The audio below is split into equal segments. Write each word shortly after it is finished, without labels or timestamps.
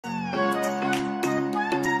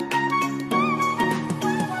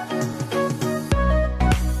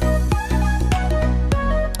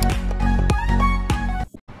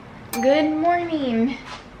Good morning.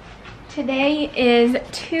 Today is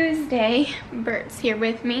Tuesday. Bert's here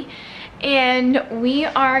with me, and we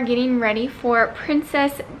are getting ready for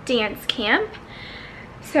Princess Dance Camp.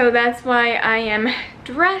 So that's why I am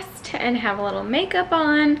dressed and have a little makeup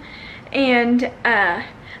on, and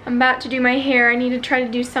I'm about to do my hair. I need to try to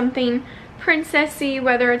do something princessy,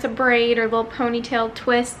 whether it's a braid or little ponytail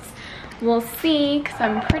twists. We'll see, because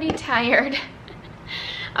I'm pretty tired.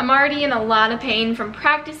 I'm already in a lot of pain from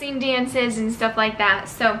practicing dances and stuff like that.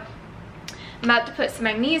 So I'm about to put some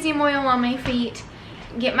magnesium oil on my feet,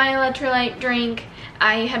 get my electrolyte drink.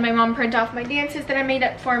 I had my mom print off my dances that I made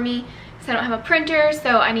up for me, so I don't have a printer,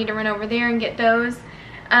 so I need to run over there and get those.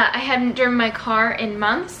 I hadn't driven my car in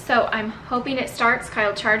months, so I'm hoping it starts.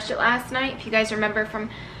 Kyle charged it last night. If you guys remember from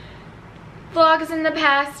vlogs in the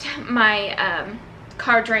past, my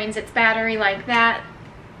car drains its battery like that,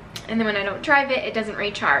 and then when I don't drive it, it doesn't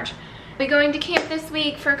recharge. We're going to camp this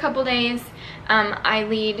week for a couple days. I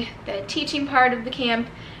lead the teaching part of the camp,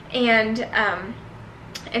 and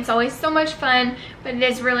it's always so much fun, but it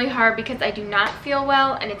is really hard because I do not feel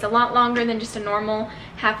well, and it's a lot longer than just a normal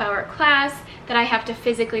half-hour class that I have to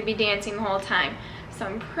physically be dancing the whole time. So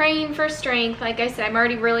I'm praying for strength. Like I said, I'm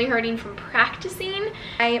already really hurting from practicing.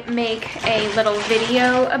 I make a little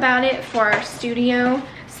video about it for our studio.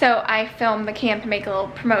 So I filmed the camp to make a little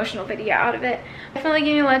promotional video out of it. Definitely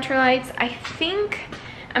getting electrolytes. I think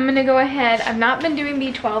I'm gonna go ahead. I've not been doing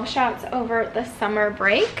B12 shots over the summer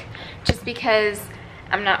break just because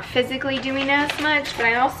I'm not physically doing as much, but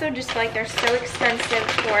I also just feel like they're so expensive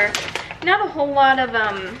for not a whole lot of,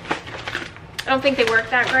 I don't think they work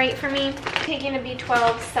that great for me. Taking a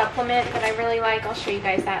B12 supplement that I really like. I'll show you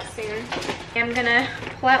guys that soon. I'm gonna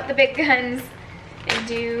pull out the big guns and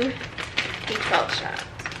do B12 shots.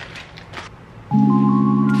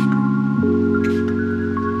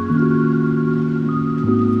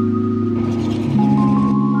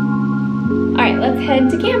 Alright, let's head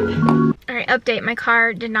to camp. Alright, update. My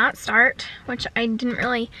car did not start, which I didn't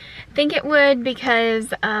really think it would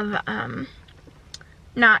because of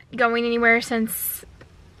not going anywhere since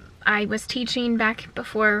I was teaching back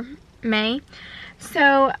before May.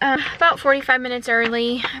 So about 45 minutes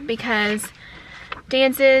early because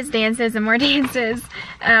dances, and more dances.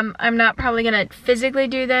 I'm not probably gonna physically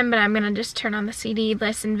do them, but I'm gonna just turn on the CD,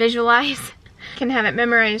 listen, visualize. Can have it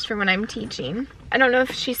memorized for when I'm teaching. I don't know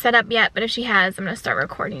if she's set up yet, but if she has, I'm gonna start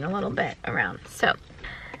recording a little bit around. So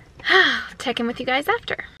I'll check in with you guys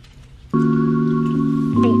after.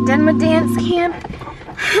 Okay, done with dance camp.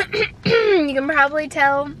 You can probably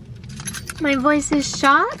tell my voice is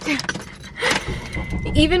shot.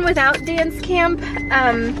 Even without dance camp,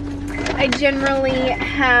 I generally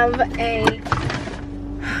have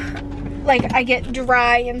I get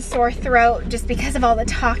dry and sore throat just because of all the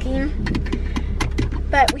talking.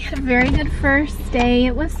 But we had a very good first day.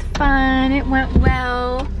 It was fun, it went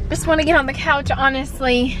well. Just want to get on the couch,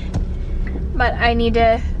 honestly, but I need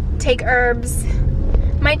to take herbs.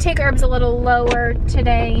 Might take herbs a little lower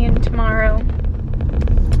today and tomorrow.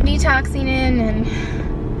 Detoxing in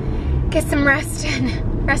and get some rest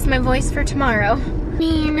and rest my voice for tomorrow.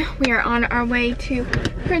 We are on our way to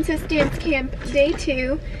Princess Dance Camp Day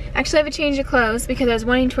 2. Actually, I have a change of clothes because I was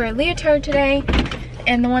wanting to wear a leotard today,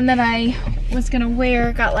 and the one that I was gonna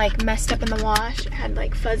wear got like messed up in the wash. It had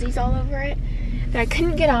like fuzzies all over it that I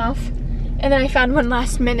couldn't get off, and then I found one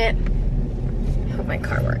last minute. I hope my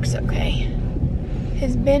car works okay.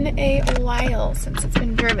 It's been a while since it's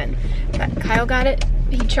been driven, but Kyle got it.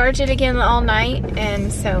 He charged it again all night,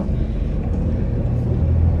 and so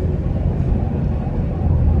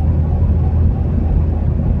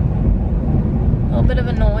a little bit of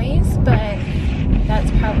a noise, but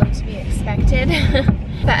that's probably to be expected.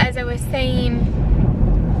 But as I was saying,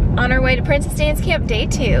 on our way to Princess Dance Camp Day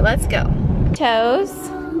 2. Let's go. Toes.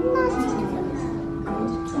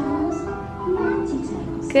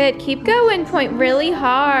 Good, keep going. Point really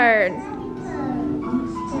hard.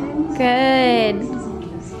 Good.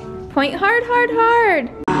 Point hard, hard, hard.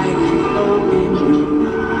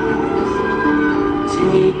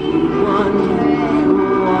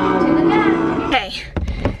 Okay,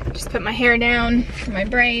 just put my hair down for my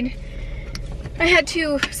braid. I had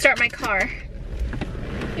to start my car.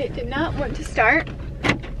 It did not want to start.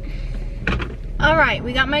 All right,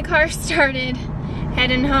 we got my car started.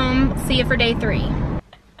 Heading home, see you for day 3.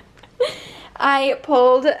 I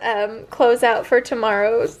pulled clothes out for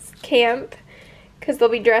tomorrow's camp because they'll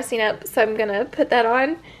be dressing up, so I'm gonna put that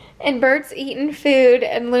on. And Bert's eating food,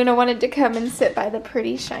 and Luna wanted to come and sit by the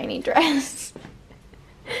pretty shiny dress.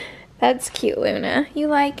 That's cute, Luna. You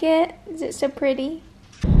like it? Is it so pretty?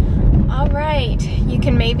 All right, you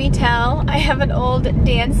can maybe tell I have an old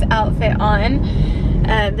dance outfit on,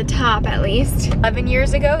 the top at least. 11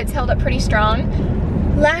 years ago, it's held up pretty strong.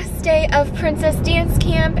 Last day of Princess Dance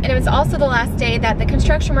Camp, and it was also the last day that the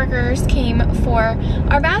construction workers came for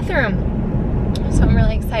our bathroom. So I'm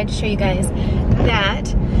really excited to show you guys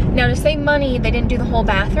that. Now to save money, they didn't do the whole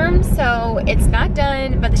bathroom, so it's not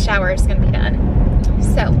done, but the shower is gonna be done.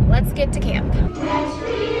 So let's get to camp.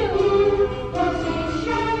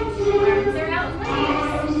 Arms are out,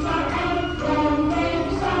 legs.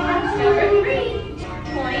 Number 3.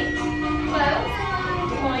 Point,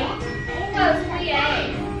 close, plie.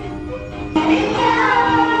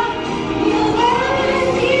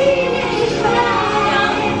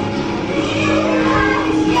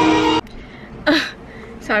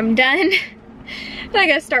 So I'm done. Then I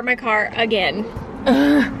gotta start my car again.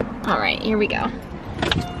 All right, here we go.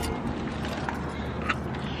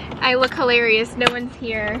 I look hilarious, no one's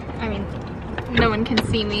here. I mean, no one can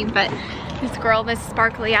see me, but this girl, this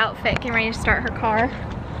sparkly outfit, getting ready to start her car.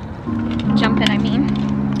 Jump in, I mean.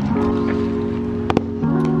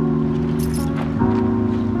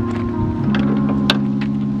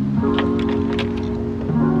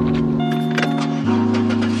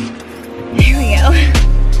 There we go.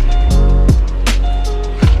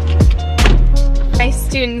 My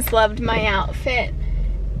students loved my outfit,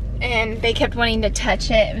 and they kept wanting to touch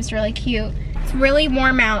it. It was really cute. It's really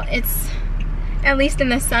warm out. It's, at least in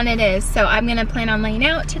the sun it is. So I'm gonna plan on laying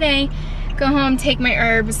out today, go home, take my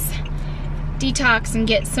herbs, detox, and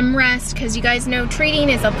get some rest, because you guys know treating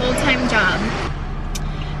is a full-time job.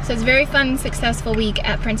 So it's a very fun, successful week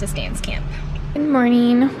at Princess Dance Camp. Good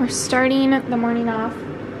morning. We're starting the morning off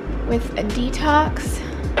with a detox.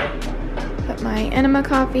 Put my enema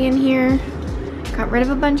coffee in here. Got rid of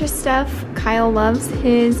a bunch of stuff. Kyle loves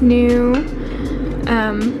his new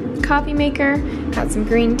coffee maker. Got some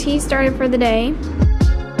green tea started for the day.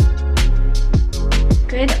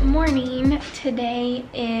 Good morning. Today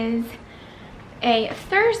is a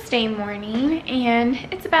Thursday morning and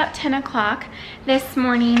it's about 10 o'clock. This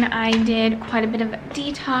morning I did quite a bit of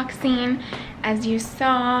detoxing, as you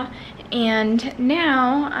saw, and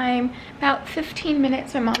now I'm about 15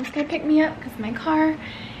 minutes. My mom's gonna pick me up because my car,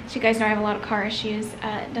 as you guys know, I have a lot of car issues.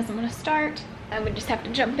 It doesn't want to start. I would just have to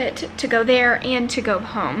jump it to go there and to go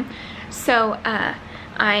home. So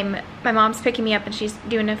my mom's picking me up and she's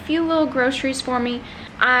doing a few little groceries for me.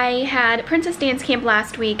 I had Princess Dance Camp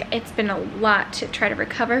last week. It's been a lot to try to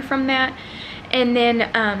recover from that. And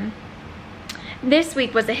then this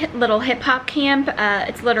week was a little hip hop camp.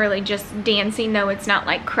 It's literally just dancing, though it's not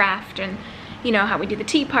like craft and you know how we do the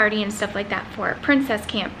tea party and stuff like that for Princess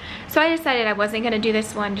Camp. So I decided I wasn't gonna do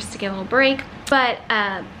this one just to get a little break, but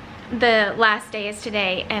the last day is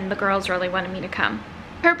today and the girls really wanted me to come.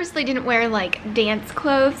 Purposely didn't wear like dance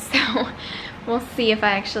clothes, so we'll see if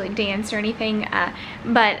I actually dance or anything,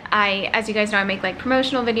 but as you guys know, I make like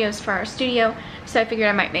promotional videos for our studio, so I figured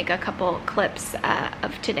I might make a couple clips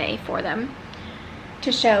of today for them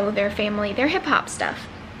to show their family their hip-hop stuff.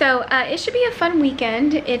 So it should be a fun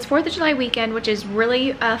weekend. It's 4th of July weekend, which is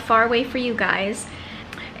really far away for you guys.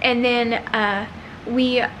 And then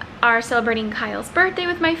we are celebrating Kyle's birthday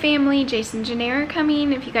with my family. Jason and Janae are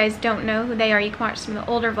coming. If you guys don't know who they are, you can watch some of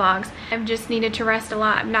the older vlogs. I've just needed to rest a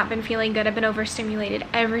lot. I've not been feeling good. I've been overstimulated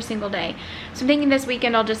every single day. So I'm thinking this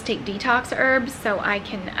weekend I'll just take detox herbs so I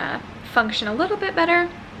can function a little bit better.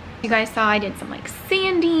 You guys saw I did some like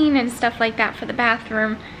sanding and stuff like that for the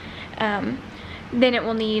bathroom. Then it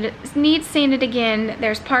will need sanded again.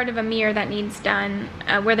 There's part of a mirror that needs done.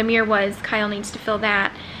 Where the mirror was, Kyle needs to fill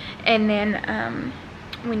that. And then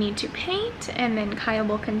we need to paint, and then Kyle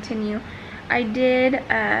will continue. I did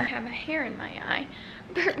have a hair in my eye.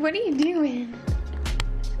 Bert, what are you doing?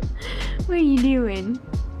 What are you doing?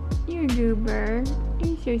 You're a goober.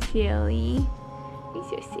 You're so silly. You're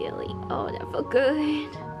so silly. Oh, that felt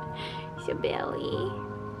good. Your belly.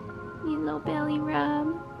 Your little belly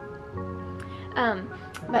rub.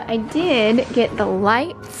 But I did get the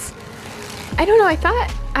lights. I don't know,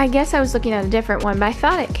 I guess I was looking at a different one, but I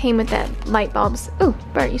thought it came with the light bulbs. Ooh,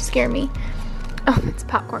 Bert, you scare me. Oh, it's a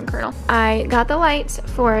popcorn kernel. I got the lights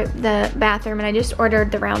for the bathroom and I just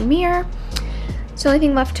ordered the round mirror. So the only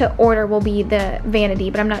thing left to order will be the vanity,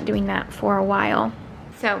 but I'm not doing that for a while.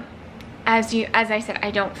 So, as I said,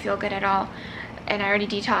 I don't feel good at all. And I already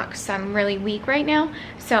detoxed, so I'm really weak right now.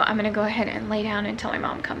 So I'm gonna go ahead and lay down until my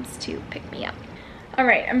mom comes to pick me up. All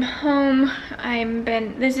right, I'm home.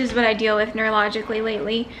 This is what I deal with neurologically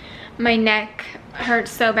lately. My neck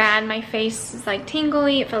hurts so bad. My face is like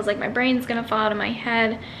tingly. It feels like my brain's gonna fall out of my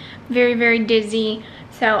head. Very, very dizzy.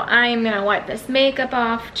 So I'm gonna wipe this makeup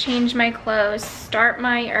off, change my clothes, start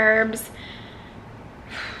my herbs.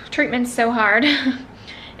 Treatment's so hard.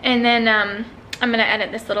 And then I'm gonna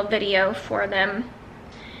edit this little video for them.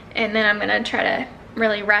 And then I'm gonna try to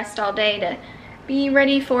really rest all day to be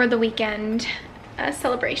ready for the weekend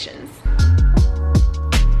celebrations.